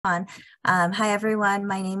Hi, everyone.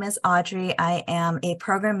 My name is Audrey. I am a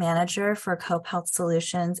program manager for Cope Health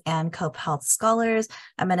Solutions and Cope Health Scholars.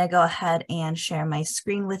 I'm going to go ahead and share my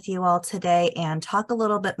screen with you all today and talk a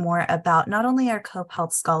little bit more about not only our Cope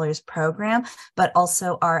Health Scholars program, but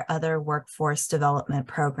also our other workforce development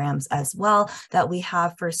programs as well that we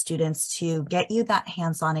have for students to get you that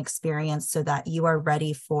hands-on experience so that you are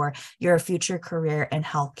ready for your future career in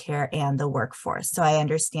healthcare and the workforce. So I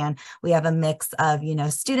understand we have a mix of,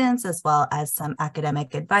 students as well as some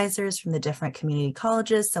academic advisors from the different community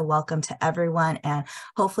colleges. So welcome to everyone. And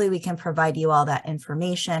hopefully we can provide you all that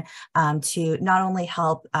information to not only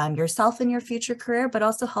help yourself in your future career, but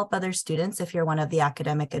also help other students. If you're one of the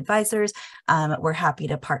academic advisors, we're happy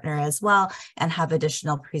to partner as well and have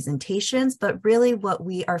additional presentations. But really what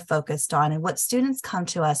we are focused on and what students come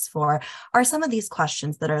to us for are some of these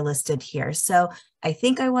questions that are listed here. So I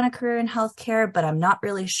think I want a career in healthcare, but I'm not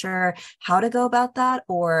really sure how to go about that,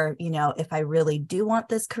 or, if I really do want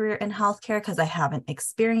this career in healthcare because I haven't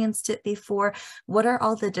experienced it before, what are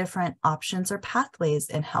all the different options or pathways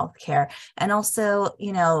in healthcare? And also,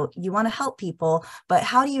 you want to help people, but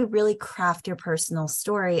how do you really craft your personal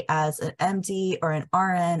story as an MD or an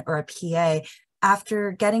RN or a PA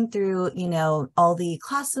after getting through, all the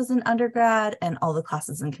classes in undergrad and all the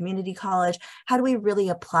classes in community college? How do we really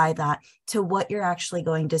apply that to what you're actually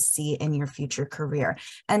going to see in your future career?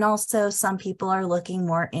 And also, some people are looking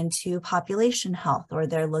more into population health, or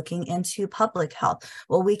they're looking into public health.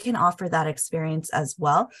 Well, we can offer that experience as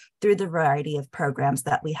well through the variety of programs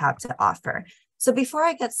that we have to offer. So before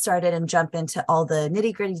I get started and jump into all the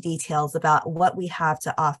nitty-gritty details about what we have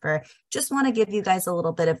to offer, just want to give you guys a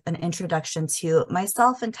little bit of an introduction to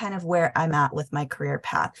myself and kind of where I'm at with my career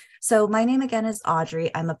path. So my name again is Audrey.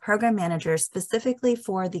 I'm a program manager specifically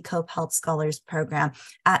for the Cope Health Scholars program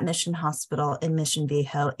at Mission Hospital in Mission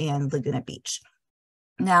Viejo and Laguna Beach.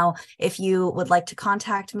 Now, if you would like to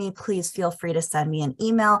contact me, please feel free to send me an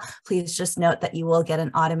email. Please just note that you will get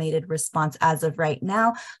an automated response as of right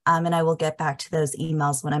now, and I will get back to those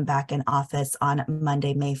emails when I'm back in office on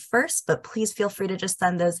Monday, May 1st. But please feel free to just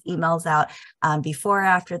send those emails out before or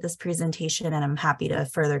after this presentation, and I'm happy to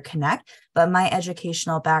further connect. But my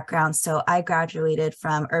educational background, so I graduated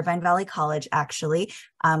from Irvine Valley College, actually,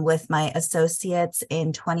 with my associates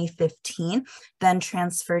in 2015, then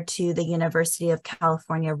transferred to the University of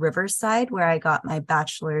California, Riverside, where I got my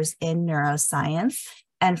bachelor's in neuroscience.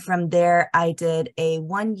 And from there, I did a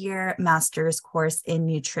one-year master's course in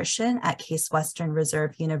nutrition at Case Western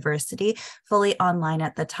Reserve University, fully online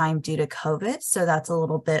at the time due to COVID. So that's a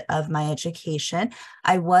little bit of my education.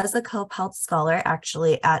 I was a Cope Health Scholar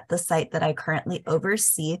actually at the site that I currently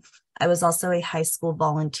oversee. I was also a high school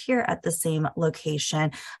volunteer at the same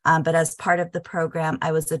location, but as part of the program,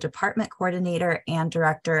 I was a department coordinator and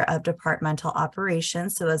director of departmental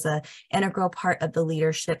operations. So as an integral part of the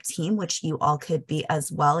leadership team, which you all could be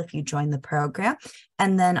as well if you join the program,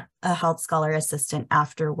 and then a health scholar assistant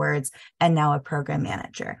afterwards, and now a program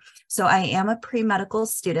manager. So I am a pre-medical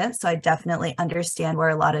student, so I definitely understand where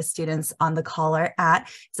a lot of students on the call are at.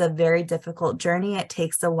 It's a very difficult journey. It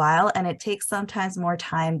takes a while, and it takes sometimes more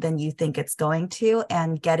time than you think it's going to.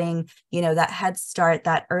 And getting, that head start,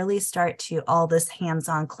 that early start to all this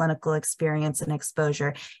hands-on clinical experience and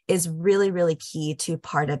exposure is really, really key to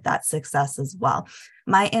part of that success as well.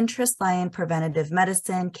 My interests lie in preventative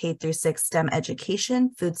medicine, K-6 STEM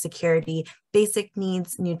education, food security, basic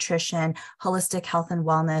needs, nutrition, holistic health and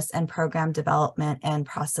wellness, and program development and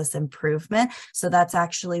process improvement. So that's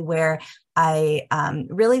actually where I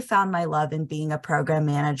really found my love in being a program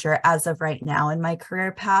manager as of right now in my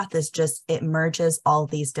career path. Is just, it merges all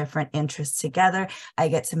these different interests together. I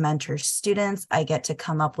get to mentor students. I get to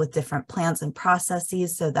come up with different plans and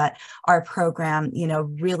processes so that our program,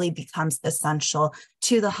 really becomes essential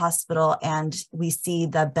to the hospital. And we see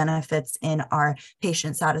the benefits in our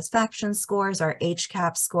patient satisfaction scores, our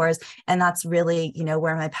HCAHPS scores. And that's really,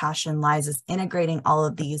 where my passion lies, is integrating all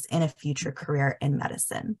of these in a future career in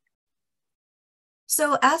medicine.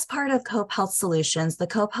 So as part of Cope Health Solutions, the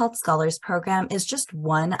Cope Health Scholars Program is just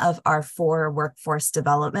one of our 4 workforce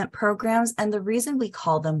development programs. And the reason we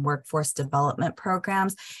call them workforce development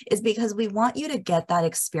programs is because we want you to get that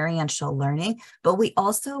experiential learning, but we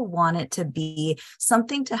also want it to be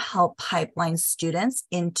something to help pipeline students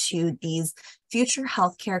into these future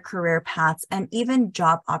healthcare career paths, and even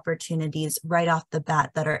job opportunities right off the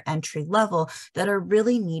bat that are entry level that are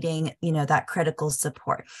really needing, that critical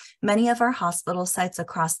support. Many of our hospital sites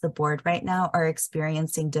across the board right now are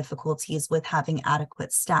experiencing difficulties with having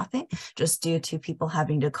adequate staffing just due to people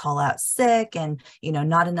having to call out sick and,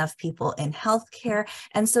 not enough people in healthcare.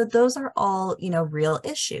 And so those are all, real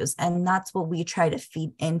issues. And that's what we try to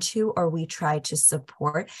feed into, or we try to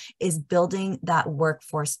support, is building that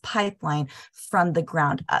workforce pipeline from the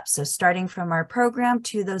ground up. So starting from our program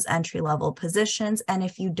to those entry-level positions. And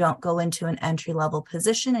if you don't go into an entry-level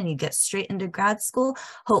position and you get straight into grad school,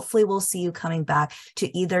 hopefully we'll see you coming back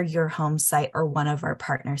to either your home site or one of our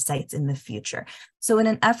partner sites in the future. So in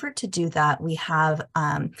an effort to do that, we have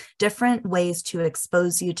different ways to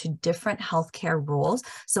expose you to different healthcare roles.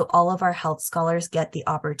 So all of our health scholars get the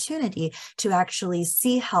opportunity to actually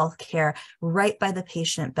see healthcare right by the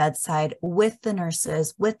patient bedside with the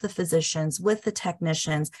nurses, with the physicians, with the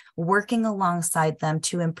technicians, working alongside them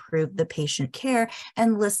to improve the patient care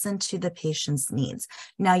and listen to the patient's needs.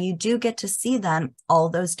 Now, you do get to see then all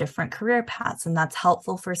those different career paths, and that's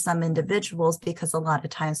helpful for some individuals because a lot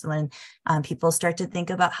of times when people start to think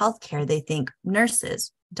about healthcare, they think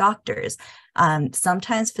nurses, doctors,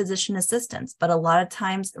 sometimes physician assistants, but a lot of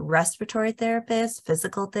times respiratory therapists,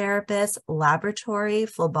 physical therapists, laboratory,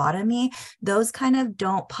 phlebotomy, those kind of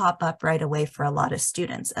don't pop up right away for a lot of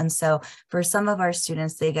students. And so for some of our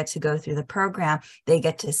students, they get to go through the program, they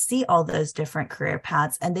get to see all those different career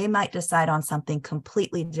paths, and they might decide on something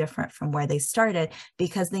completely different from where they started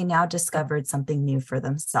because they now discovered something new for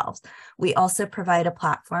themselves. We also provide a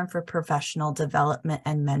platform for professional development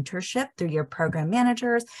and mentorship through your program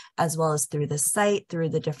managers, as well as through the site, through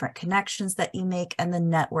the different connections that you make and the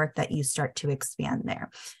network that you start to expand there.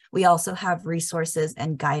 We also have resources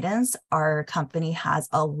and guidance. Our company has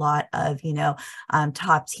a lot of,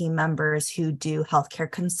 top team members who do healthcare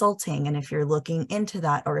consulting. And if you're looking into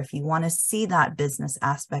that, or if you want to see that business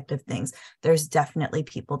aspect of things, there's definitely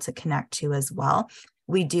people to connect to as well.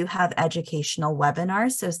 We do have educational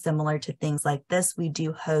webinars. So similar to things like this, we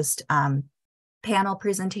do host panel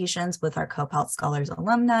presentations with our Cope Health Scholars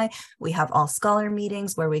alumni. We have all scholar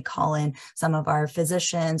meetings where we call in some of our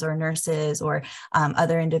physicians or nurses or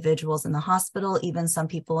other individuals in the hospital, even some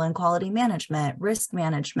people in quality management, risk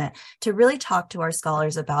management, to really talk to our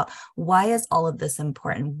scholars about why is all of this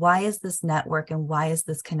important? Why is this network and why is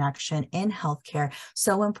this connection in healthcare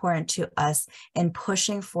so important to us in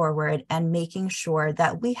pushing forward and making sure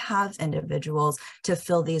that we have individuals to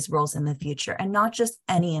fill these roles in the future, and not just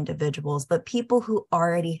any individuals, but people who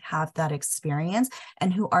already have that experience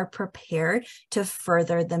and who are prepared to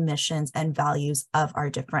further the missions and values of our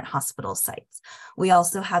different hospital sites. We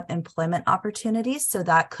also have employment opportunities. So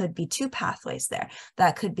that could be two pathways there.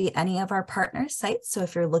 That could be any of our partner sites. So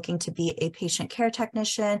if you're looking to be a patient care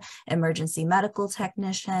technician, emergency medical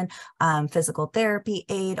technician, physical therapy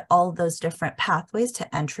aide, all those different pathways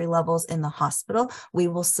to entry levels in the hospital, we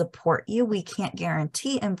will support you. We can't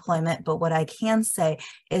guarantee employment, but what I can say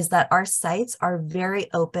is that our sites are very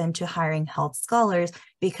open to hiring health scholars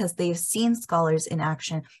because they've seen scholars in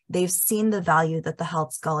action. They've seen the value that the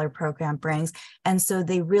Health Scholar Program brings. And so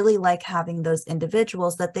they really like having those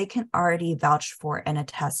individuals that they can already vouch for and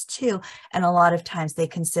attest to. And a lot of times they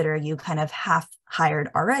consider you kind of half hired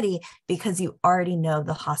already because you already know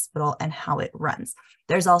the hospital and how it runs.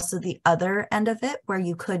 There's also the other end of it where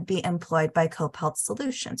you could be employed by Cope Health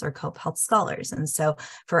Solutions or Cope Health Scholars. And so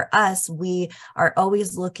for us, we are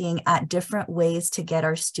always looking at different ways to get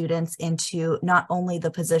our students into not only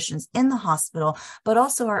the positions in the hospital, but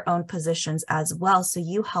also our own positions as well. So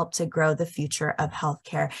you help to grow the future of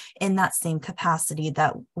healthcare in that same capacity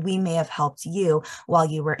that we may have helped you while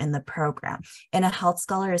you were in the program. In a Health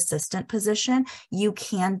Scholar Assistant position, you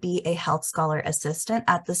can be a Health Scholar Assistant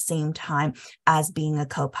at the same time as being a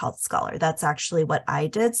Cope Health Scholar. That's actually what I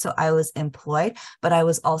did. So I was employed, but I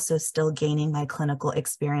was also still gaining my clinical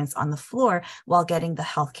experience on the floor while getting the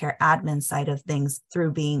healthcare admin side of things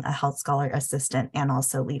through being a Health Scholar Assistant and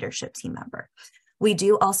also leadership team member. We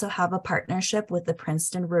do also have a partnership with the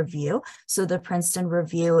Princeton Review. So the Princeton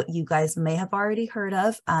Review, you guys may have already heard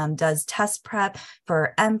of, does test prep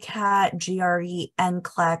for MCAT, GRE,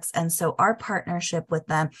 NCLEX. And so our partnership with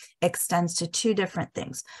them extends to two different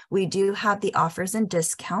things. We do have the offers and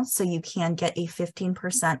discounts, so you can get a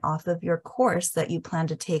 15% off of your course that you plan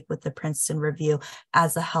to take with the Princeton Review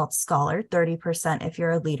as a health scholar, 30% if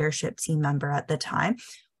you're a leadership team member at the time.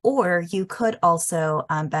 Or you could also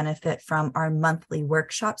benefit from our monthly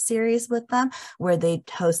workshop series with them, where they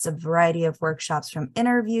host a variety of workshops from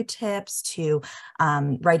interview tips to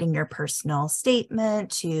writing your personal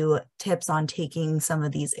statement to tips on taking some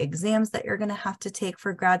of these exams that you're going to have to take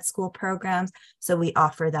for grad school programs. So we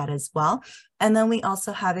offer that as well. And then we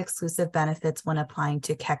also have exclusive benefits when applying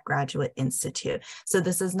to Keck Graduate Institute. So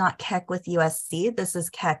this is not Keck with USC, this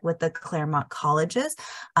is Keck with the Claremont colleges.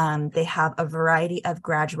 They have a variety of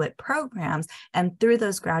graduate programs, and through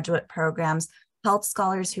those graduate programs, health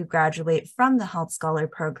scholars who graduate from the Health Scholar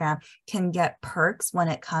program can get perks when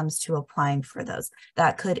it comes to applying for those.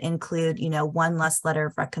 That could include, one less letter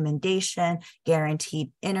of recommendation,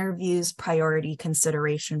 guaranteed interviews, priority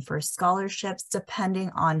consideration for scholarships, depending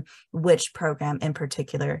on which program in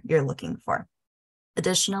particular you're looking for.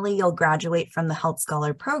 Additionally, you'll graduate from the Health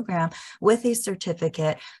Scholar program with a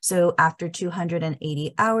certificate. So after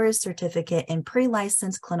 280 hours, certificate in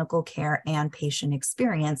pre-licensed clinical care and patient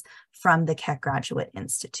experience from the Keck Graduate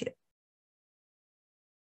Institute.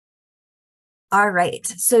 All right,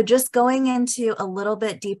 so just going into a little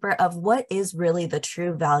bit deeper of what is really the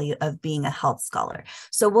true value of being a health scholar.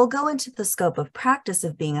 So we'll go into the scope of practice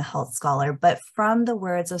of being a health scholar, but from the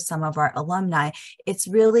words of some of our alumni, it's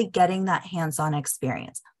really getting that hands-on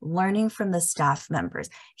experience, learning from the staff members,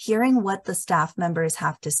 hearing what the staff members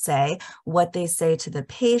have to say, what they say to the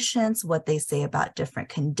patients, what they say about different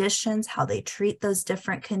conditions, how they treat those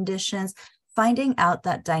different conditions, finding out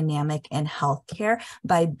that dynamic in healthcare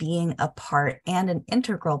by being a part and an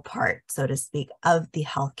integral part, so to speak, of the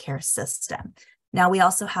healthcare system. Now, we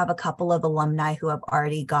also have a couple of alumni who have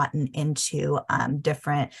already gotten into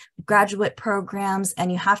different graduate programs.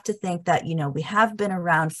 And you have to think that, we have been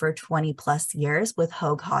around for 20 plus years, with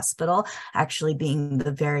Hoag Hospital actually being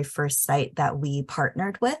the very first site that we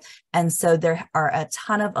partnered with. And so there are a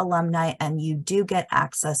ton of alumni, and you do get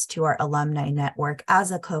access to our alumni network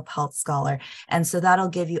as a Cope Health Scholar. And so that'll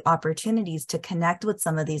give you opportunities to connect with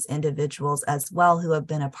some of these individuals as well who have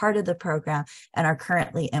been a part of the program and are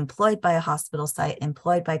currently employed by a hospital site,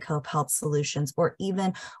 employed by Cope Health Solutions, or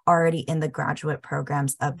even already in the graduate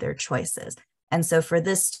programs of their choices. And so for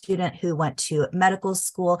this student who went to medical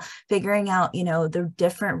school, figuring out, the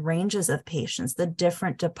different ranges of patients, the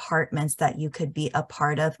different departments that you could be a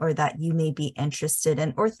part of, or that you may be interested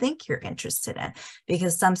in or think you're interested in,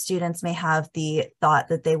 because some students may have the thought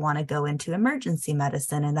that they want to go into emergency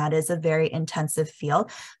medicine, and that is a very intensive field.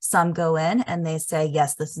 Some go in and they say,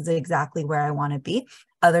 yes, this is exactly where I want to be.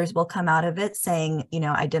 Others will come out of it saying,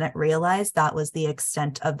 I didn't realize that was the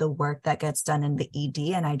extent of the work that gets done in the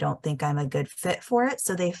ED, and I don't think I'm a good fit for it.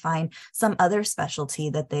 So they find some other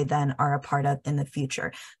specialty that they then are a part of in the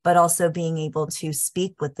future. But also being able to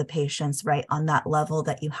speak with the patients right on that level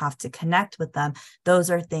that you have to connect with them.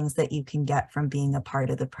 Those are things that you can get from being a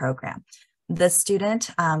part of the program. The student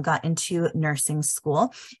got into nursing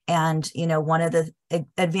school, and one of the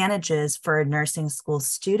advantages for nursing school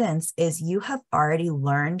students is you have already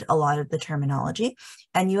learned a lot of the terminology,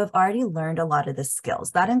 and you have already learned a lot of the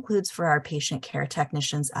skills. That includes for our patient care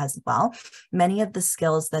technicians as well. Many of the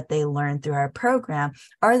skills that they learn through our program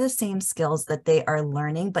are the same skills that they are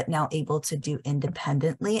learning, but now able to do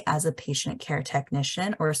independently as a patient care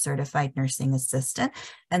technician or a certified nursing assistant.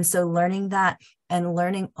 And so learning that and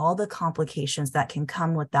learning all the complications that can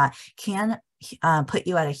come with that can put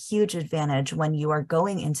you at a huge advantage when you are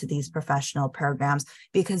going into these professional programs,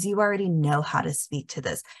 because you already know how to speak to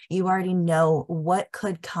this. You already know what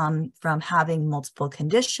could come from having multiple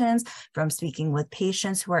conditions, from speaking with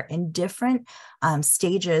patients who are in different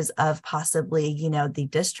stages of possibly, the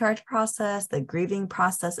discharge process, the grieving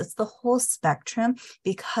process. It's the whole spectrum,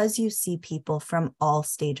 because you see people from all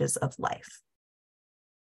stages of life.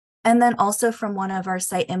 And then also from one of our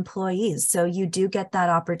site employees. So you do get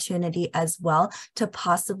that opportunity as well to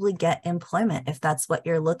possibly get employment if that's what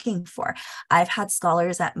you're looking for. I've had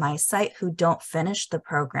scholars at my site who don't finish the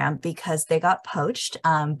program because they got poached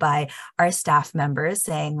by our staff members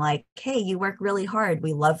saying like, hey, you work really hard.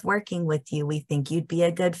 We love working with you. We think you'd be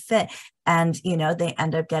a good fit. And, they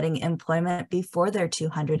end up getting employment before their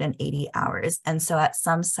 280 hours. And so at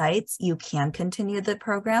some sites, you can continue the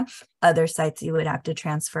program. Other sites, you would have to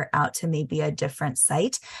transfer out to maybe a different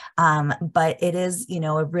site. But it is,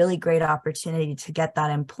 a really great opportunity to get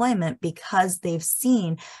that employment, because they've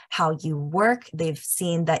seen how you work. They've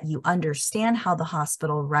seen that you understand how the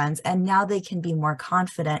hospital runs. And now they can be more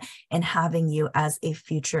confident in having you as a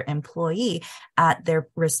future employee at their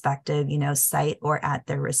respective, site or at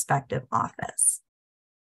their respective office.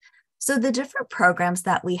 So the different programs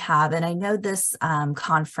that we have, and I know this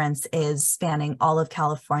conference is spanning all of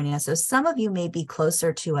California, so some of you may be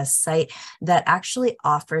closer to a site that actually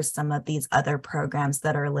offers some of these other programs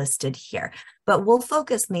that are listed here. But we'll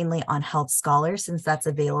focus mainly on Health Scholars since that's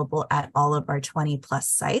available at all of our 20 plus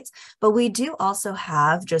sites. But we do also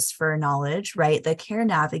have, just for knowledge, right, the Care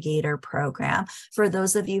Navigator program for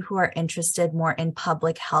those of you who are interested more in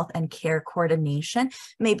public health and care coordination,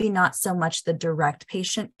 maybe not so much the direct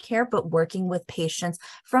patient care, but working with patients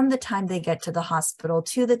from the time they get to the hospital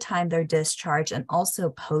to the time they're discharged and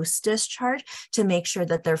also post-discharge to make sure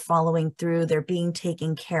that they're following through, they're being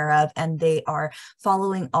taken care of, and they are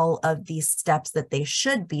following all of these steps that they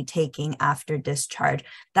should be taking after discharge.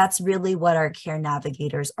 That's really what our care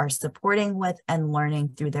navigators are supporting with and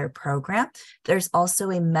learning through their program. There's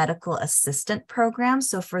also a medical assistant program.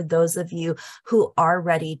 So for those of you who are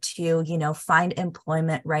ready to, find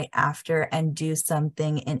employment right after and do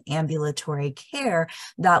something in ambulatory care,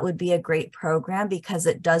 that would be a great program because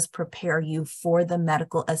it does prepare you for the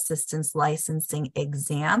medical assistance licensing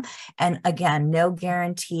exam. And again, no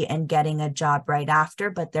guarantee in getting a job right after,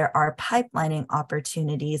 but there are pipelining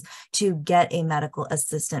opportunities to get a medical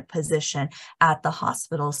assistant position at the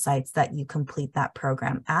hospital sites that you complete that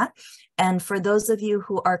program at. And for those of you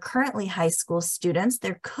who are currently high school students,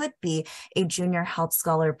 there could be a junior health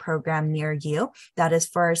scholar program near you. That is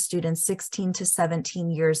for our students 16 to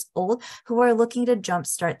 17 years old who are looking to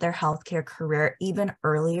jumpstart their healthcare career even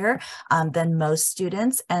earlier than most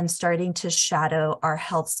students and starting to shadow our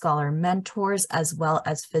health scholar mentors as well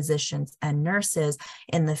as physicians and nurses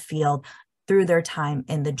in the field through their time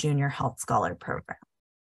in the Junior Health Scholar program.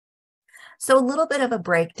 So a little bit of a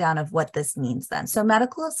breakdown of what this means then. So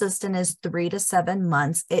medical assistant is 3 to 7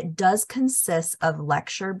 months. It does consist of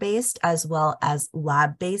lecture-based as well as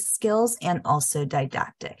lab-based skills and also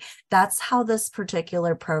didactic. That's how this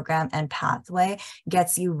particular program and pathway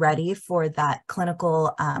gets you ready for that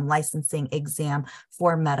clinical licensing exam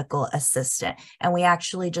for medical assistant. And we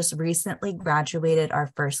actually just recently graduated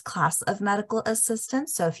our first class of medical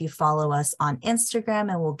assistants. So if you follow us on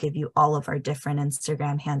Instagram, and we'll give you all of our different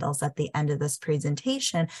Instagram handles at the end of this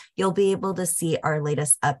presentation, you'll be able to see our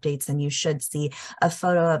latest updates, and you should see a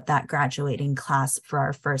photo of that graduating class for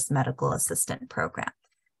our first medical assistant program.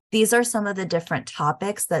 These are some of the different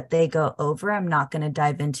topics that they go over. I'm not going to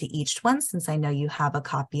dive into each one since I know you have a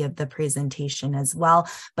copy of the presentation as well.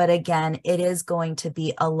 But again, it is going to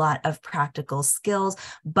be a lot of practical skills,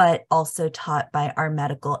 but also taught by our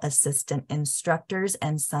medical assistant instructors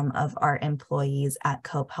and some of our employees at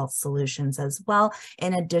Cope Health Solutions as well,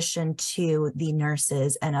 in addition to the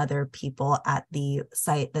nurses and other people at the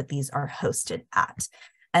site that these are hosted at.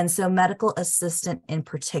 And so medical assistant in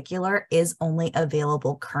particular is only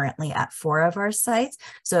available currently at 4 of our sites.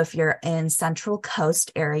 So if you're in Central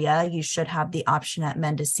Coast area, you should have the option at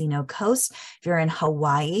Mendocino Coast. If you're in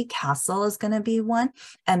Hawaii, Castle is going to be one.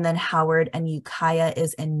 And then Howard and Ukiah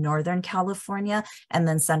is in Northern California. And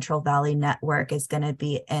then Central Valley Network is going to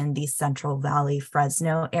be in the Central Valley,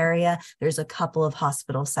 Fresno area. There's a couple of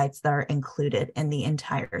hospital sites that are included in the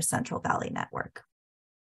entire Central Valley Network.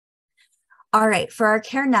 All right, for our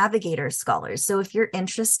Care Navigator scholars. So if you're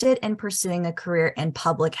interested in pursuing a career in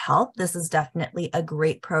public health, this is definitely a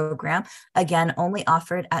great program. Again, only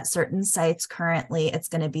offered at certain sites currently. It's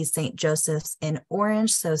going to be St. Joseph's in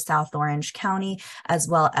Orange, so South Orange County, as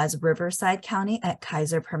well as Riverside County at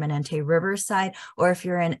Kaiser Permanente Riverside. Or if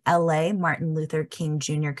you're in LA, Martin Luther King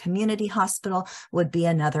Jr. Community Hospital would be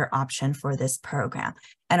another option for this program.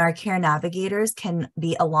 And our Care Navigators can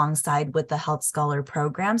be alongside with the Health Scholar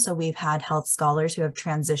program. So we've had Health Scholars who have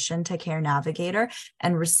transitioned to Care Navigator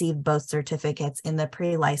and received both certificates in the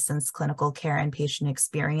pre-licensed clinical care and patient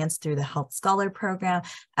experience through the Health Scholar program,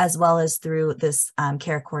 as well as through this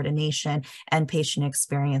care coordination and patient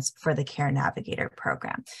experience for the Care Navigator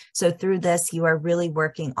program. So through this, you are really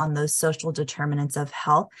working on those social determinants of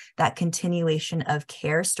health, that continuation of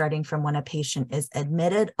care starting from when a patient is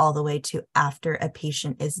admitted all the way to after a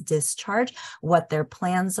patient is discharged, what their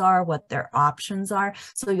plans are, what their options are.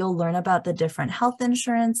 So you'll learn about the different health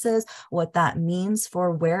insurances, what that means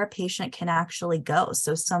for where a patient can actually go.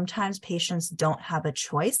 So sometimes patients don't have a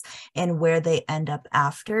choice in where they end up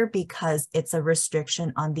after because it's a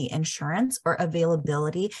restriction on the insurance or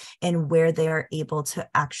availability in where they are able to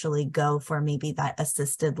actually go for maybe that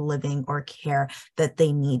assisted living or care that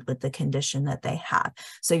they need with the condition that they have.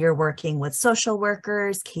 So you're working with social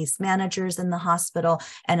workers, case managers in the hospital,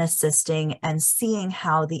 and assisting and seeing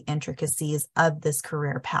how the intricacies of this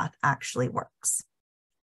career path actually works.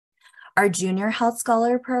 Our Junior Health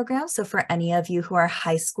Scholar program, so for any of you who are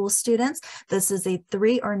high school students, this is a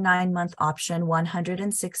 3 or 9 month option,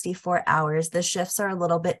 164 hours. The shifts are a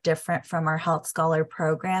little bit different from our Health Scholar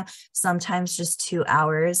program, sometimes just 2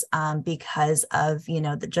 hours because of,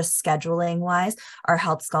 just scheduling wise. Our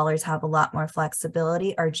Health Scholars have a lot more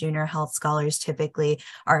flexibility. Our Junior Health Scholars typically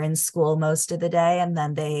are in school most of the day and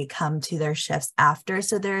then they come to their shifts after.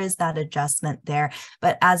 So there is that adjustment there.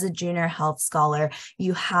 But as a Junior Health Scholar,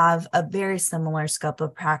 you have a very similar scope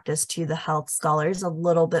of practice to the Health Scholars, a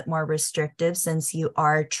little bit more restrictive since you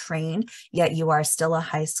are trained, yet you are still a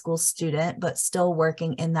high school student, but still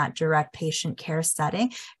working in that direct patient care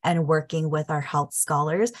setting and working with our Health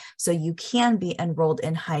Scholars. So you can be enrolled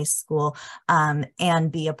in high school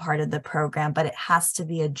and be a part of the program, but it has to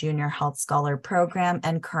be a Junior Health Scholar program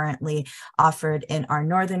and currently offered in our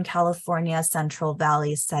Northern California, Central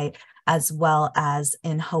Valley site, as well as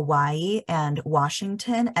in Hawaii and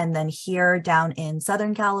Washington. And then here down in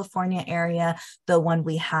Southern California area, the one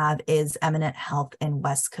we have is Eminent Health in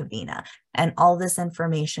West Covina. And all this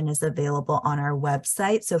information is available on our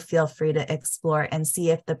website. So feel free to explore and see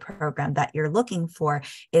if the program that you're looking for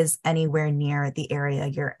is anywhere near the area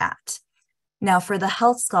you're at. Now, for the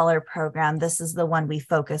Health Scholar program, this is the one we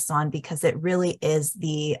focus on because it really is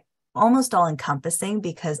the almost all encompassing,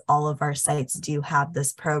 because all of our sites do have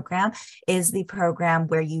this program, is the program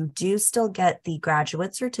where you do still get the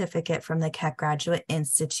graduate certificate from the Keck Graduate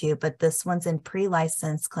Institute, but this one's in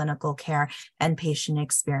pre-licensed clinical care and patient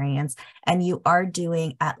experience. And you are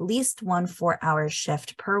doing at least 1 4-hour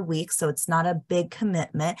shift per week. So it's not a big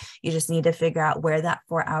commitment. You just need to figure out where that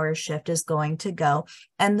 4-hour shift is going to go.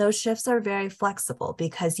 And those shifts are very flexible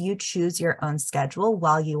because you choose your own schedule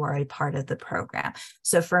while you are a part of the program.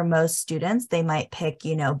 So for most students, they might pick,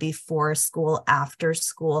 before school, after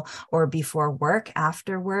school, or before work,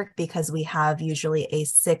 after work, because we have usually a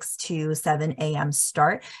 6 to 7 a.m.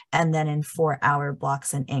 start, and then in 4-hour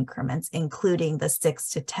blocks and increments, including the 6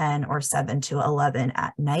 to 10 or 7 to 11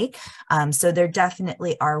 at night. So there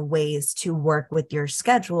definitely are ways to work with your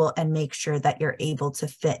schedule and make sure that you're able to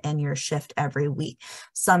fit in your shift every week.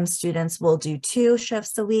 Some students will do 2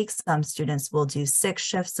 shifts a week. Some students will do 6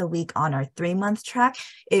 shifts a week on our 3-month track.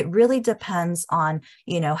 It really depends on,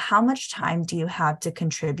 how much time do you have to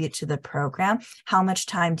contribute to the program? How much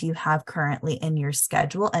time do you have currently in your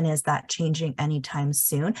schedule? And is that changing anytime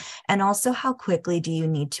soon? And also, how quickly do you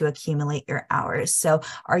need to accumulate your hours? So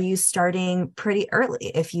are you starting pretty early?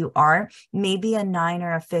 If you are, maybe a 9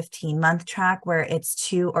 or a 15-month track where it's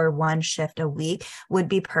 2 or 1 shift a week would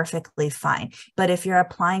be perfectly fine. But if you're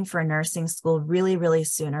applying for nursing school really, really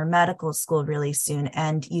soon, or medical school really soon,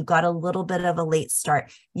 and you got a little bit of a late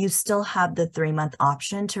start, you still have the 3-month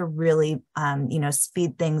option to really,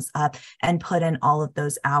 speed things up and put in all of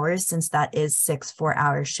those hours, since that is 6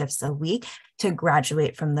 4-hour shifts a week, to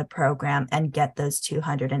graduate from the program and get those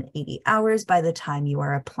 280 hours by the time you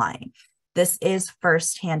are applying. This is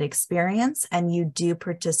firsthand experience, and you do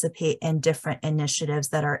participate in different initiatives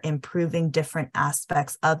that are improving different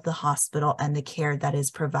aspects of the hospital and the care that is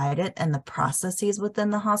provided and the processes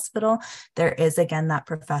within the hospital. There is, again, that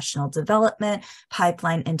professional development,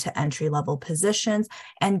 pipeline into entry-level positions,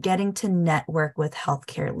 and getting to network with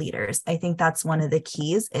healthcare leaders. I think that's one of the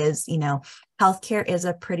keys is, healthcare is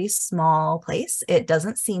a pretty small place. It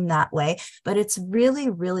doesn't seem that way, but it's really,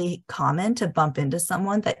 really common to bump into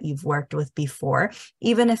someone that you've worked with before,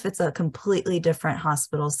 even if it's a completely different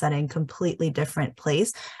hospital setting, completely different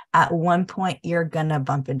place. At one point, you're going to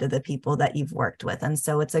bump into the people that you've worked with. And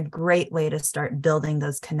so it's a great way to start building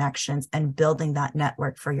those connections and building that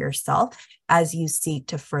network for yourself as you seek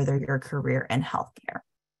to further your career in healthcare.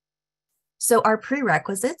 So our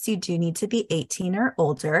prerequisites, you do need to be 18 or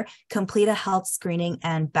older, complete a health screening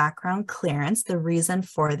and background clearance. The reason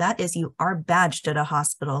for that is you are badged at a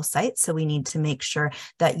hospital site, so we need to make sure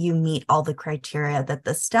that you meet all the criteria that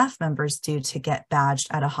the staff members do to get badged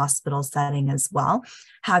at a hospital setting as well.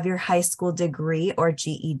 Have your high school degree or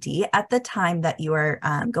GED at the time that you are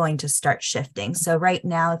going to start shifting. So right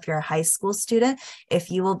now, if you're a high school student, if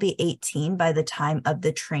you will be 18 by the time of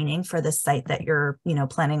the training for the site that you're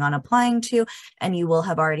planning on applying to, and you will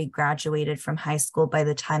have already graduated from high school by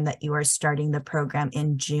the time that you are starting the program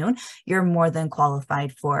in June, you're more than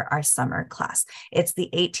qualified for our summer class. It's the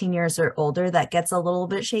 18 years or older that gets a little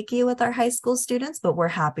bit shaky with our high school students, but we're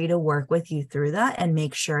happy to work with you through that and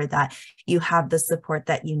make sure that you have the support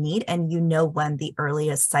that you need and when the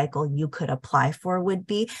earliest cycle you could apply for would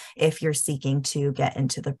be if you're seeking to get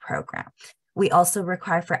into the program. We also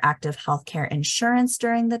require for active healthcare insurance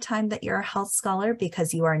during the time that you're a health scholar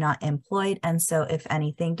because you are not employed. And so if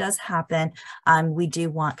anything does happen, we do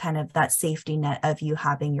want kind of that safety net of you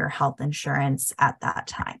having your health insurance at that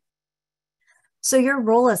time. So your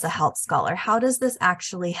role as a health scholar, how does this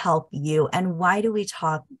actually help you? And why do we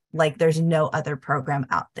talk like there's no other program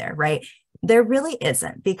out there, right? There really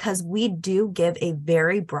isn't, because we do give a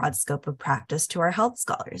very broad scope of practice to our health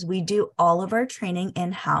scholars. We do all of our training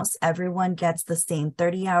in-house. Everyone gets the same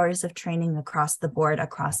 30 hours of training across the board,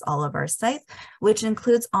 across all of our sites, which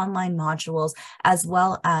includes online modules, as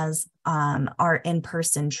well as our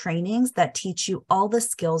in-person trainings that teach you all the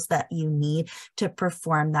skills that you need to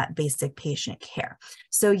perform that basic patient care.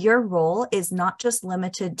 So your role is not just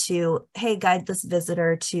limited to, hey, guide this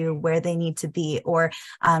visitor to where they need to be, or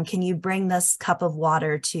can you bring this cup of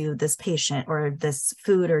water to this patient, or this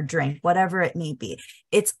food or drink, whatever it may be.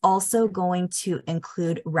 It's also going to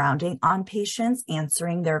include rounding on patients,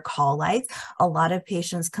 answering their call lights. A lot of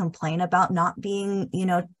patients complain about not being,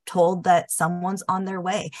 told that someone's on their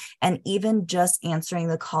way, and even just answering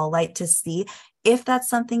the call light to see if that's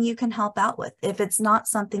something you can help out with. If it's not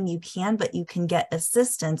something you can, but you can get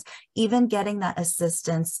assistance, even getting that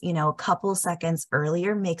assistance, a couple seconds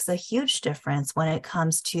earlier makes a huge difference when it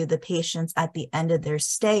comes to the patients at the end of their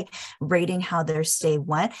stay, rating how their stay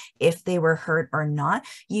went, if they were hurt or not.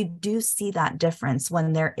 You do see that difference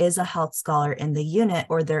when there is a health scholar in the unit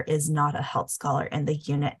or there is not a health scholar in the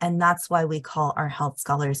unit. And that's why we call our health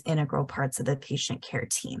scholars integral parts of the patient care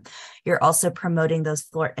team. You're also promoting those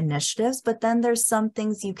floor initiatives, but then there's some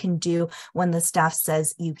things you can do when the staff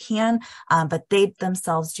says you can, but they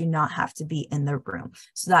themselves do not have to be in the room.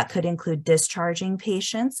 So that could include discharging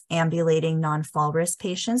patients, ambulating non-fall risk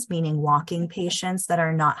patients, meaning walking patients that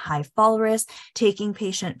are not high fall risk, taking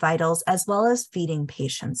patient vitals, as well as feeding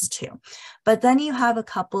patients too. But then you have a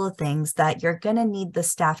couple of things that you're going to need the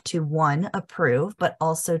staff to, one, approve, but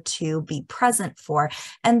also to be present for.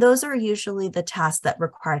 And those are usually the tasks that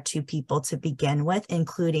require two people to begin with,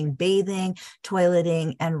 including bathing,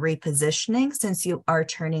 toileting, and repositioning, since you are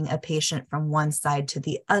turning a patient from one side to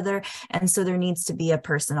the other. And so there needs to be a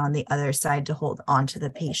person on the other side to hold on to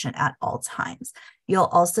the patient at all times. You'll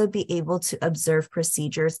also be able to observe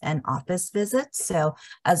procedures and office visits. So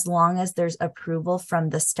as long as there's approval from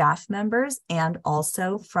the staff members and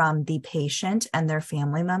also from the patient and their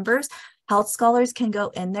family members, health scholars can go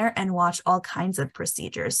in there and watch all kinds of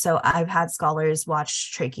procedures. So I've had scholars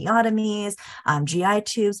watch tracheotomies, GI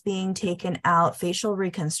tubes being taken out, facial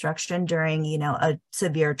reconstruction during, a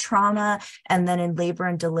severe trauma. And then in labor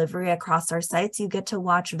and delivery across our sites, you get to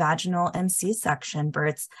watch vaginal and C-section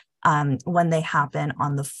births when they happen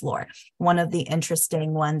on the floor. One of the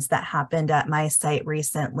interesting ones that happened at my site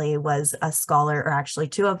recently was a scholar, or actually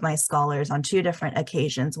two of my scholars on two different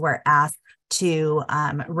occasions, were asked to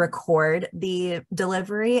record the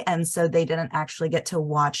delivery. And so they didn't actually get to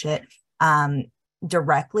watch it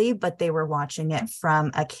directly, but they were watching it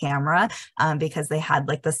from a camera because they had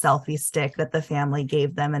like the selfie stick that the family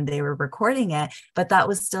gave them and they were recording it. But that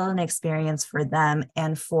was still an experience for them.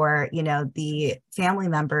 And for, the family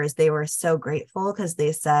members, they were so grateful because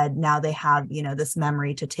they said now they have, this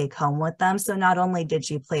memory to take home with them. So not only did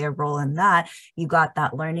you play a role in that, you got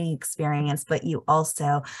that learning experience, but you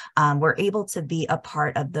also were able to be a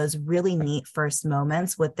part of those really neat first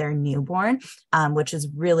moments with their newborn, which is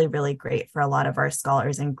really, really great for a lot of our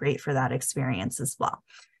scholars and great for that experience as well.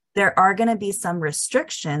 There are going to be some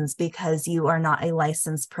restrictions because you are not a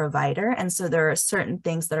licensed provider. And so there are certain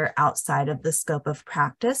things that are outside of the scope of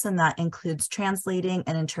practice, and that includes translating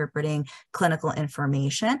and interpreting clinical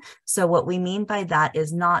information. So what we mean by that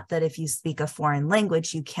is not that if you speak a foreign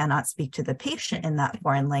language, you cannot speak to the patient in that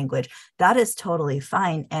foreign language. That is totally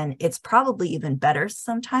fine. And it's probably even better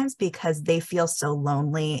sometimes because they feel so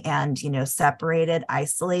lonely and, separated,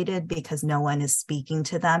 isolated, because no one is speaking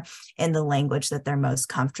to them in the language that they're most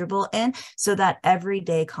comfortable in. So that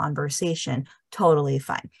everyday conversation, totally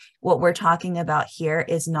fine. What we're talking about here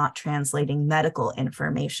is not translating medical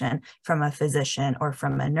information from a physician or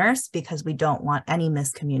from a nurse, because we don't want any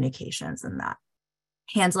miscommunications in that.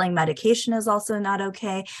 Handling medication is also not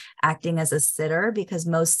okay. Acting as a sitter, because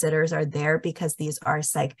most sitters are there because these are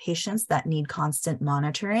psych patients that need constant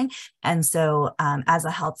monitoring. And so as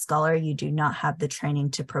a health scholar, you do not have the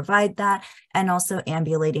training to provide that. And also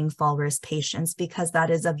ambulating fall risk patients, because that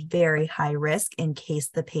is a very high risk in case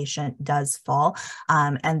the patient does fall.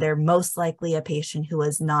 And they're most likely a patient who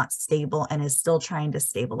is not stable and is still trying to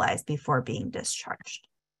stabilize before being discharged.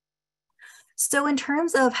 So in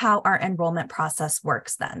terms of how our enrollment process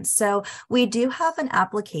works then, so we do have an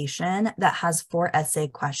application that has 4 essay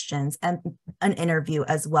questions, and an interview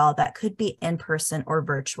as well that could be in person or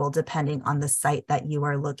virtual, depending on the site that you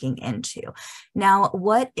are looking into. Now,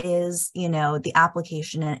 what is, the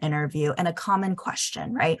application and interview? And a common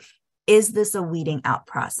question, right? Is this a weeding out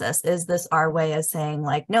process? Is this our way of saying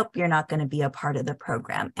like, nope, you're not going to be a part of the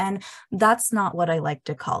program? And that's not what I like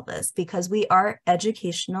to call this, because we are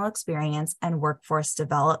educational experience and workforce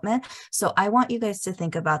development. So I want you guys to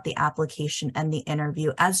think about the application and the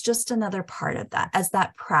interview as just another part of that, as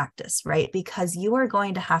that practice, right? Because you are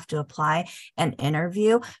going to have to apply and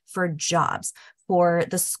interview for jobs, for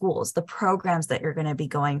the schools, the programs that you're going to be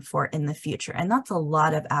going for in the future. And that's a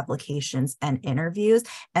lot of applications and interviews.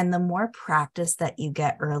 And the more practice that you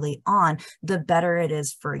get early on, the better it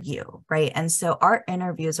is for you, right? And so our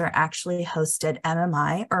interviews are actually hosted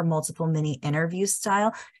MMI or multiple mini interview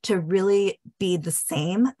style to really be the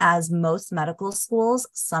same as most medical schools,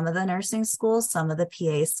 some of the nursing schools, some of the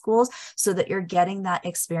PA schools, so that you're getting that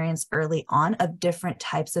experience early on of different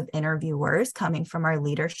types of interviewers coming from our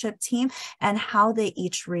leadership team and how they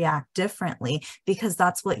each react differently, because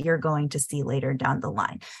that's what you're going to see later down the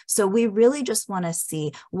line. So we really just want to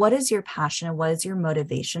see, what is your passion and what is your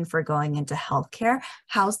motivation for going into healthcare?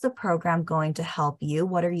 How's the program going to help you?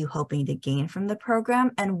 What are you hoping to gain from the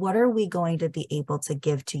program? And what are we going to be able to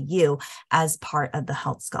give to you as part of the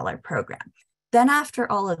Health Scholar program? Then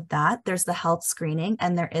after all of that, there's the health screening,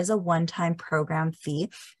 and there is a one-time program fee.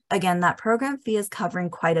 Again, that program fee is covering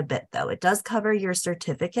quite a bit, though. It does cover your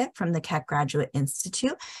certificate from the Keck Graduate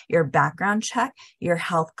Institute, your background check, your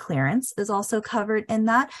health clearance is also covered in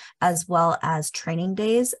that, as well as training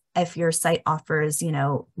days. If your site offers,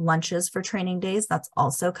 lunches for training days, that's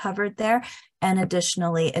also covered there. And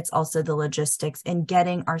additionally, it's also the logistics in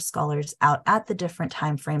getting our scholars out at the different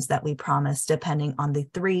timeframes that we promised, depending on the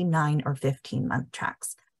 3, 9, or 15-month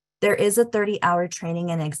tracks. There is a 30-hour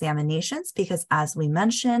training and examinations because, as we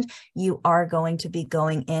mentioned, you are going to be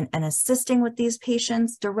going in and assisting with these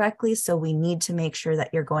patients directly. So we need to make sure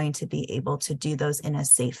that you're going to be able to do those in a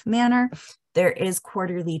safe manner. There is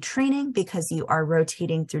quarterly training because you are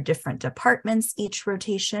rotating through different departments each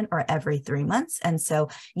rotation or every 3 months. And so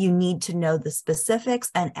you need to know the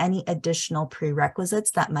specifics and any additional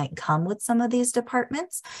prerequisites that might come with some of these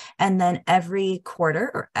departments. And then every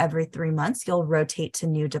quarter or every 3 months, you'll rotate to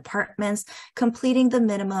new departments, completing the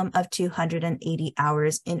minimum of 280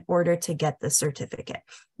 hours in order to get the certificate.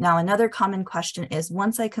 Now, another common question is,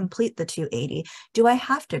 once I complete the 280, do I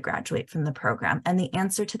have to graduate from the program? And the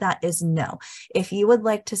answer to that is no. If you would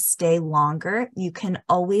like to stay longer, you can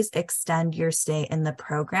always extend your stay in the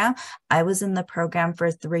program. I was in the program for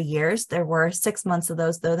 3 years. There were 6 months of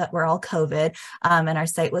those, though, that were all COVID, and our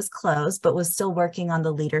site was closed, but was still working on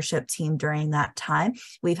the leadership team during that time.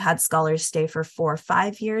 We've had scholars stay for 4 or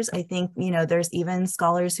 5 years. I think, there's even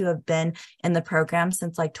scholars who have been in the program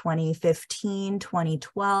since like 2015,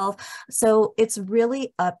 2012. So it's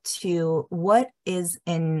really up to what is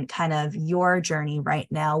in kind of your journey right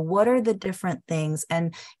now. What are the different things,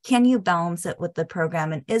 and can you balance it with the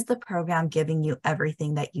program? And is the program giving you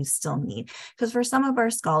everything that you still need? Because for some of our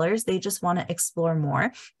scholars, they just want to explore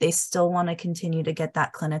more. They still want to continue to get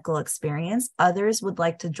that clinical experience. Others would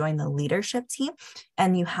like to join the leadership team,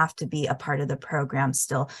 and you have to be a part of the program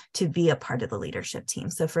still to be a part of the leadership team.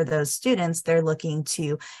 So for those students, they're looking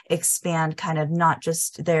to expand kind of not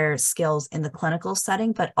just their skills in the clinical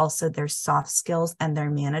setting, but also their soft skills and their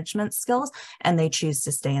management skills, and they choose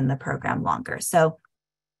to stay in the program longer. So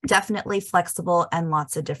definitely flexible and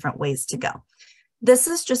lots of different ways to go. This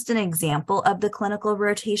is just an example of the clinical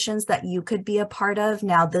rotations that you could be a part of.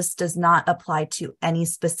 Now, this does not apply to any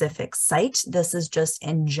specific site. This is just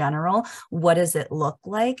in general, what does it look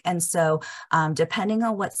like? And so depending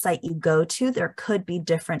on what site you go to, there could be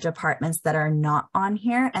different departments that are not on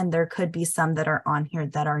here, and there could be some that are on here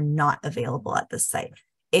that are not available at the site.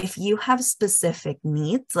 If you have specific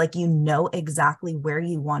needs, like exactly where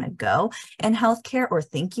you want to go in healthcare, or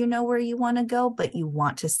think where you want to go, but you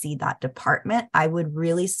want to see that department, I would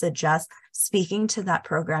really suggest speaking to that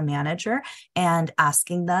program manager and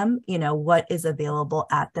asking them, what is available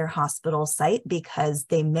at their hospital site, because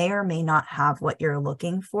they may or may not have what you're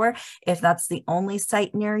looking for. If that's the only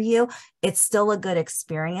site near you, it's still a good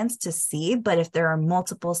experience to see. But if there are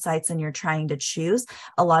multiple sites and you're trying to choose,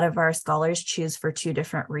 a lot of our scholars choose for 2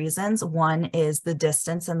 different reasons. One is the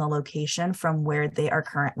distance and the location from where they are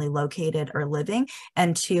currently located or living.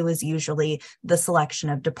 And 2 is usually the selection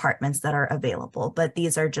of departments that are available. But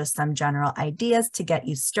these are just some general ideas to get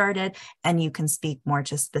you started, and you can speak more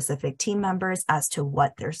to specific team members as to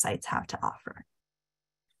what their sites have to offer.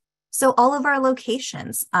 So all of our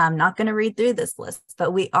locations, I'm not going to read through this list,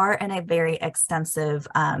 but we are in a very extensive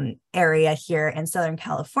area here in Southern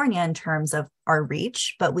California in terms of our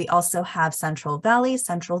reach, but we also have Central Valley,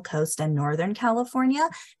 Central Coast, and Northern California.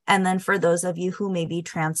 And then for those of you who may be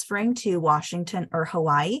transferring to Washington or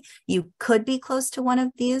Hawaii, you could be close to one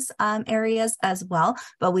of these areas as well,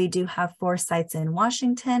 but we do have 4 sites in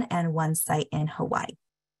Washington and 1 site in Hawaii.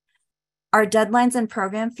 Our deadlines and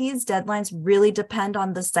program fees, deadlines really depend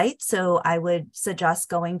on the site. So I would suggest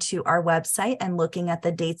going to our website and looking at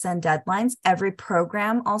the dates and deadlines. Every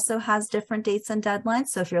program also has different dates and deadlines.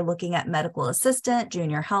 So if you're looking at medical assistant,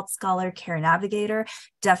 junior health scholar, care navigator,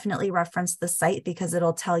 definitely reference the site because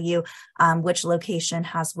it'll tell you which location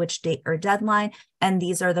has which date or deadline. And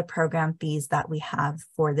these are the program fees that we have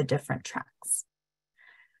for the different tracks.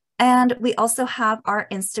 And we also have our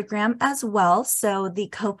Instagram as well. So the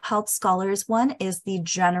Cope Health Scholars one is the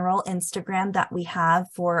general Instagram that we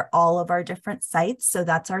have for all of our different sites. So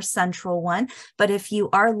that's our central one. But if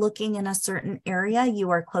you are looking in a certain area,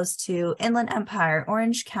 you are close to Inland Empire,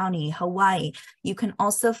 Orange County, Hawaii, you can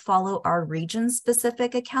also follow our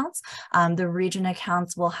region-specific accounts. The region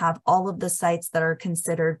accounts will have all of the sites that are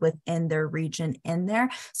considered within their region in there.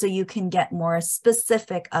 So you can get more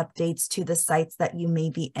specific updates to the sites that you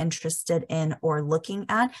may be interested in or looking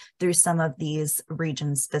at through some of these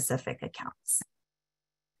region-specific accounts.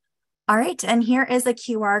 All right, and here is a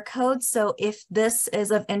QR code. So if this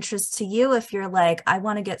is of interest to you, if you're like, I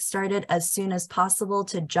want to get started as soon as possible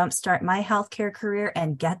to jumpstart my healthcare career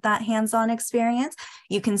and get that hands-on experience,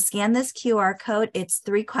 you can scan this QR code. It's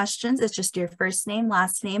 3 questions. It's just your first name,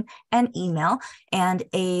 last name, and email. And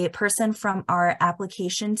a person from our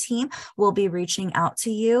application team will be reaching out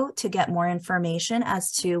to you to get more information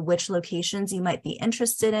as to which locations you might be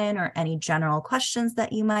interested in or any general questions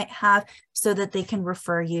that you might have so that they can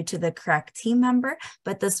refer you to the correct team member.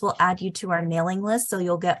 But this will add you to our mailing list, so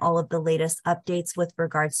you'll get all of the latest updates with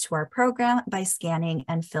regards to our program by scanning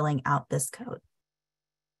and filling out this code.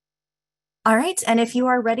 All right, and if you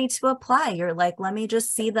are ready to apply, you're like, let me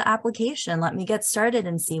just see the application, let me get started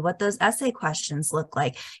and see what those essay questions look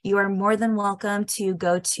like. You are more than welcome to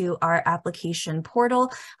go to our application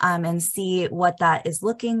portal and see what that is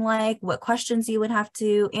looking like, what questions you would have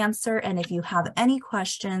to answer. And if you have any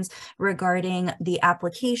questions regarding the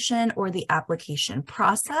application or the application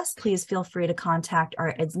process, please feel free to contact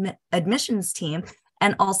our admissions team.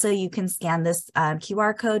 And also you can scan this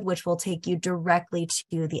QR code, which will take you directly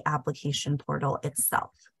to the application portal itself.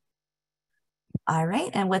 All right,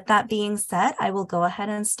 and with that being said, I will go ahead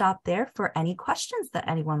and stop there for any questions that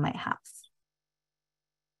anyone might have.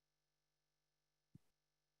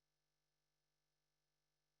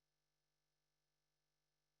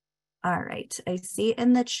 All right, I see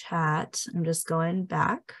in the chat, I'm just going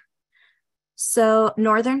back. So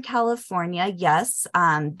Northern California, yes,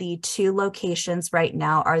 the 2 locations right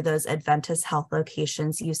now are those Adventist Health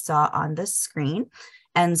locations you saw on the screen.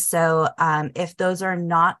 And so if those are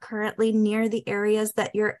not currently near the areas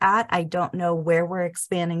that you're at, I don't know where we're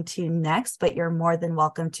expanding to next, but you're more than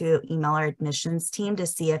welcome to email our admissions team to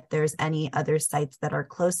see if there's any other sites that are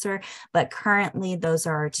closer. But currently, those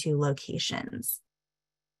are our 2 locations.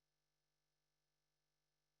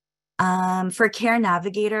 For Care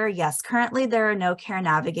Navigator, yes, currently there are no Care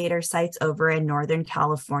Navigator sites over in Northern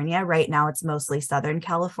California. Right now, it's mostly Southern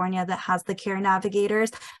California that has the Care Navigators,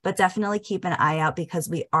 but definitely keep an eye out because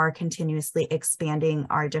we are continuously expanding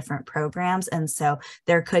our different programs. And so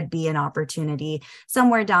there could be an opportunity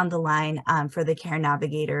somewhere down the line for the Care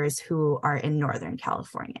Navigators who are in Northern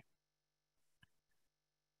California.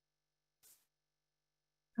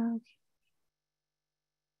 Okay.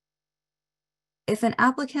 If an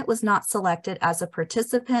applicant was not selected as a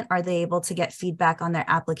participant, are they able to get feedback on their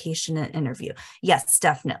application and interview? Yes,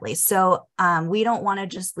 definitely. So we don't want to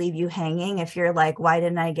just leave you hanging. If you're like, why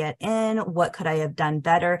didn't I get in? What could I have done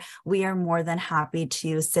better? We are more than happy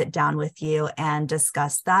to sit down with you and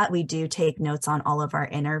discuss that. We do take notes on all of our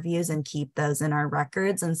interviews and keep those in our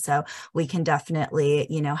records. And so we can definitely,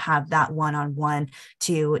 have that one-on-one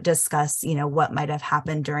to discuss, what might have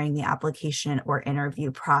happened during the application or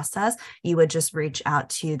interview process. You would just reach out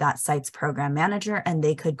to that site's program manager and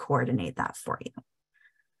they could coordinate that for you.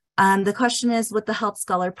 The question is, with the Health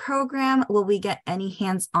Scholar program, will we get any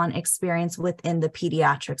hands-on experience within the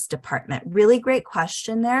pediatrics department? Really great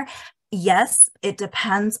question there. Yes, it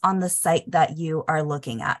depends on the site that you are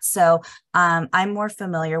looking at. So I'm more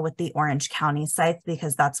familiar with the Orange County sites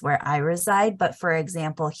because that's where I reside. But for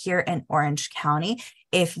example, here in Orange County,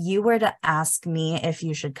 if you were to ask me if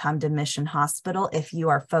you should come to Mission Hospital, if you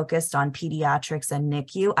are focused on pediatrics and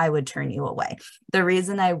NICU, I would turn you away. The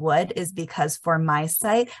reason I would is because for my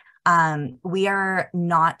site, We are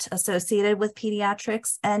not associated with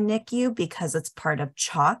pediatrics and NICU because it's part of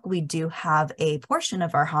CHOC. We do have a portion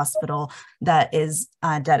of our hospital that is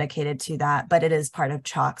dedicated to that, but it is part of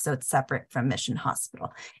CHOC, so it's separate from Mission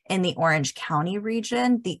Hospital. In the Orange County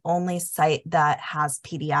region, the only site that has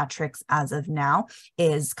pediatrics as of now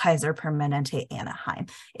is Kaiser Permanente Anaheim.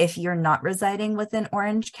 If you're not residing within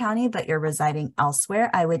Orange County, but you're residing elsewhere,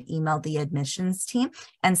 I would email the admissions team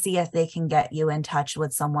and see if they can get you in touch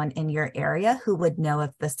with someone in your area who would know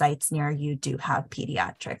if the sites near you do have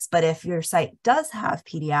pediatrics. But if your site does have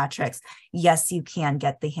pediatrics, yes, you can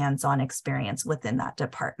get the hands-on experience within that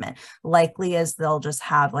department. Likely as they'll just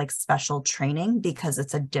have like special training because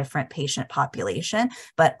it's a different patient population,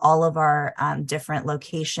 but all of our different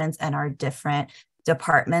locations and our different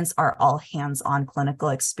departments are all hands-on clinical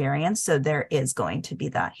experience. So there is going to be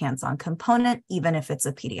that hands-on component, even if it's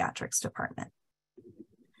a pediatrics department.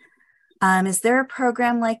 Is there a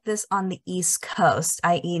program like this on the East Coast,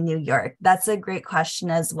 i.e. New York? That's a great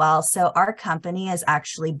question as well. So our company is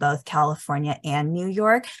actually both California and New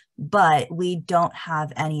York, but we don't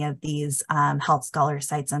have any of these health scholar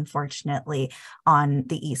sites, unfortunately, on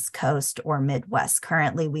the East Coast or Midwest.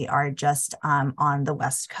 Currently, we are just on the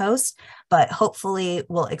West Coast, but hopefully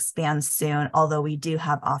we'll expand soon, although we do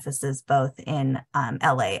have offices both in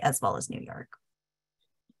LA as well as New York.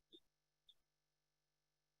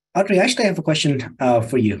 Audrey, actually, I have a question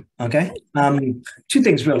for you. Okay, two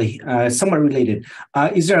things really, somewhat related.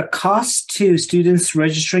 Is there a cost to students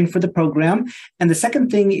registering for the program? And the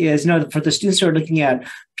second thing is, for the students who are looking at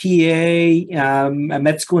PA,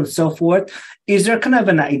 med school, and so forth, is there kind of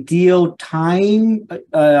an ideal time?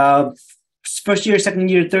 First year, second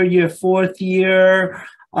year, third year, fourth year,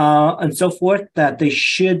 and so forth, that they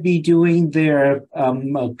should be doing their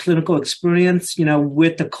clinical experience,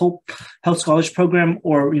 with the COPE Health Scholars Program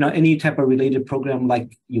or, any type of related program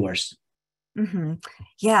like yours? Mm-hmm.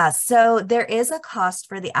 Yeah, so there is a cost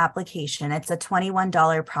for the application. It's a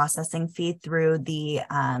 $21 processing fee through the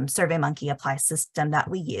SurveyMonkey Apply system that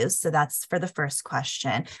we use. So that's for the first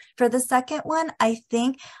question. For the second one, I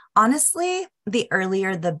think, honestly, the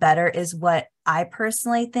earlier the better is what I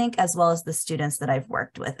personally think, as well as the students that I've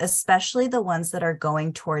worked with, especially the ones that are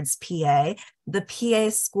going towards PA. The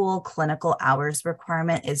PA school clinical hours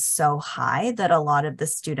requirement is so high that a lot of the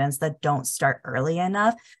students that don't start early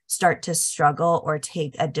enough start to struggle or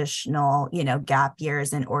take additional, gap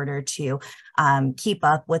years in order to keep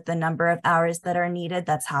up with the number of hours that are needed.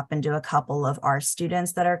 That's happened to a couple of our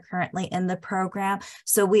students that are currently in the program.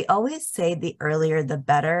 So we always say the earlier the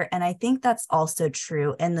better. And I think that's also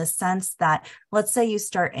true in the sense that, let's say you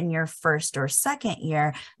start in your first or second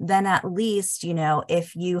year, then at least,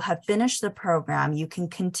 if you have finished the program, you can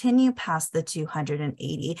continue past the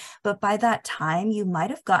 280. But by that time, you might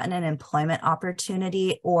have gotten an employment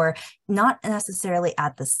opportunity, or not necessarily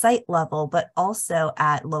at the site level, but also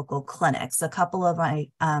at local clinics. A couple of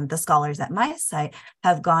the scholars at my site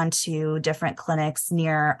have gone to different clinics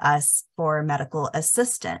near us for medical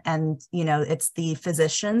assistant. And, it's the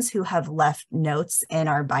physicians who have left notes in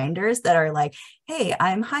our binders that are like, hey,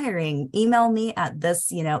 I'm hiring, email me at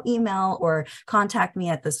this, email, or contact me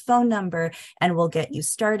at this phone number, and we'll get you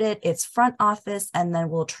started. It's front office, and then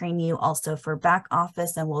we'll train you also for back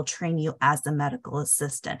office, and we'll train you as a medical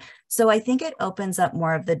assistant. So I think it opens up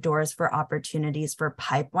more of the doors for opportunities for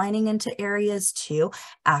pipelining into areas too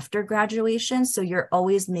after graduation. So you're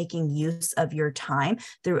always making use of your time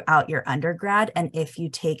throughout your undergrad. And if you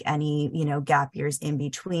take any, gap years in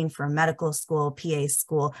between for medical school, PA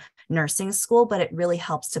school, nursing school, but it really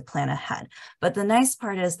helps to plan ahead. But the nice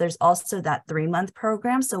part is there's also that 3-month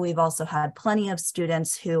program. So we've also had plenty of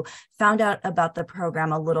students who found out about the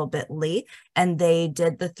program a little bit late, and they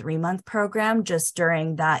did the 3-month program just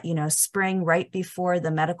during that, spring, right before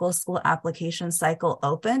the medical school application cycle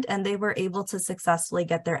opened, and they were able to successfully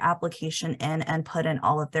get their application in and put in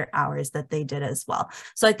all of their hours that they did as well.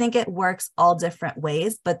 So I think it works all different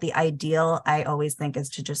ways, but the ideal, I always think, is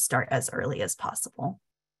to just start as early as possible.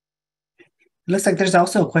 It looks like there's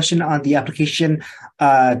also a question on the application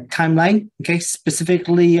timeline. Okay,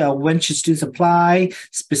 specifically, when should students apply?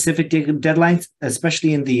 Specific deadlines,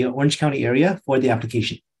 especially in the Orange County area, for the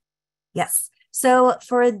application. Yes. So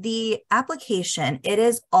for the application, it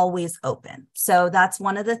is always open. So that's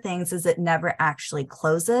one of the things, is it never actually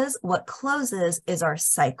closes. What closes is our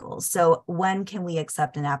cycles. So when can we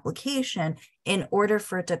accept an application in order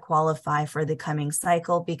for it to qualify for the coming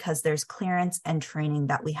cycle, because there's clearance and training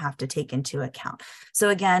that we have to take into account. So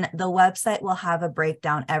again, the website will have a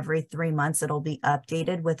breakdown every 3 months. It'll be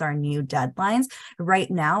updated with our new deadlines. Right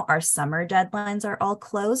now, our summer deadlines are all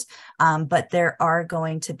closed, but there are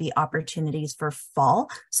going to be opportunities for fall.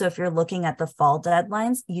 So if you're looking at the fall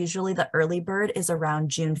deadlines, usually the early bird is around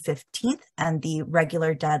June 15th and the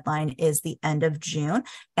regular deadline is the end of June.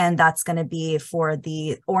 And that's going to be for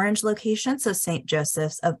the Orange location. So St.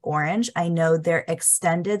 Joseph's of Orange. I know their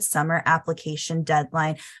extended summer application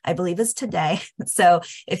deadline, I believe, is today. So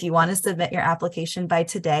if you want to submit your application by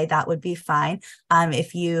today, that would be fine.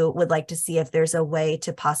 If you would like to see if there's a way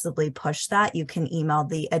to possibly push that, you can email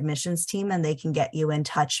the admissions team and they can get you in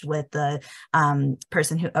touch with the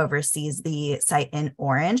person who oversees the site in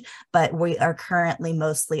Orange. But we are currently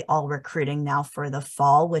mostly all recruiting now for the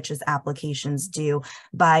fall, which is applications due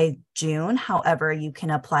by June. However, you can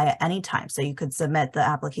apply at any time. So you could submit the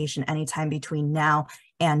application anytime between now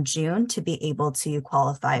and June to be able to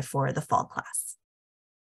qualify for the fall class.